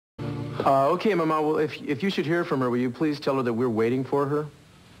Okay, Mama, well, if you should hear from her, will you please tell her that we're waiting for her?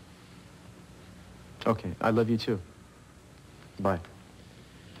 Okay, I love you too. Bye.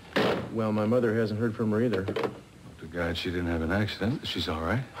 Well, my mother hasn't heard from her either. The guy, she didn't have an accident. She's all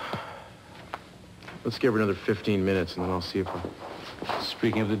right. Let's give her another 15 minutes, and then I'll see if her...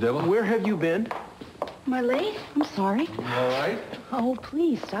 Speaking of the devil... Where have you been? Am I late? I'm sorry. You all right? Oh,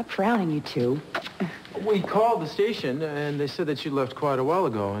 please, stop frowning, you two. We called the station, and they said that you left quite a while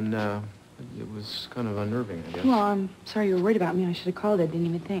ago, and it was kind of unnerving, I guess. Well, I'm sorry you were worried about me. I should have called. I didn't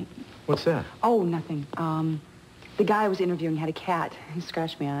even think. What's that? Oh, nothing. The guy I was interviewing had a cat. He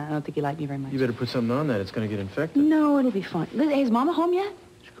scratched me. I don't think he liked me very much. You better put something on that. It's going to get infected. No, it'll be fine. Hey, is Mama home yet?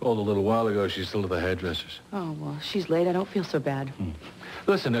 She called a little while ago. She's still at the hairdresser's. Oh, well, she's late. I don't feel so bad.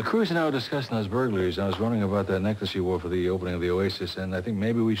 Listen, Cruz and I were discussing those burglaries. I was wondering about that necklace you wore for the opening of the Oasis, and I think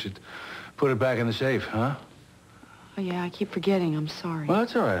maybe we should put it back in the safe, huh? Oh, yeah, I keep forgetting. I'm sorry. Well,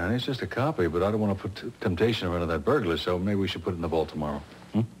 that's all right, honey. It's just a copy, but I don't want to put temptation around that burglar, so maybe we should put it in the vault tomorrow.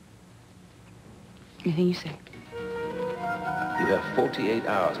 Anything you say. You have 48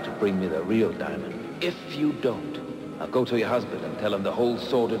 hours to bring me the real diamond. If you don't, I'll go to your husband and tell him the whole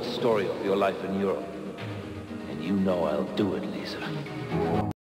sordid story of your life in Europe. And you know I'll do it, Lisa.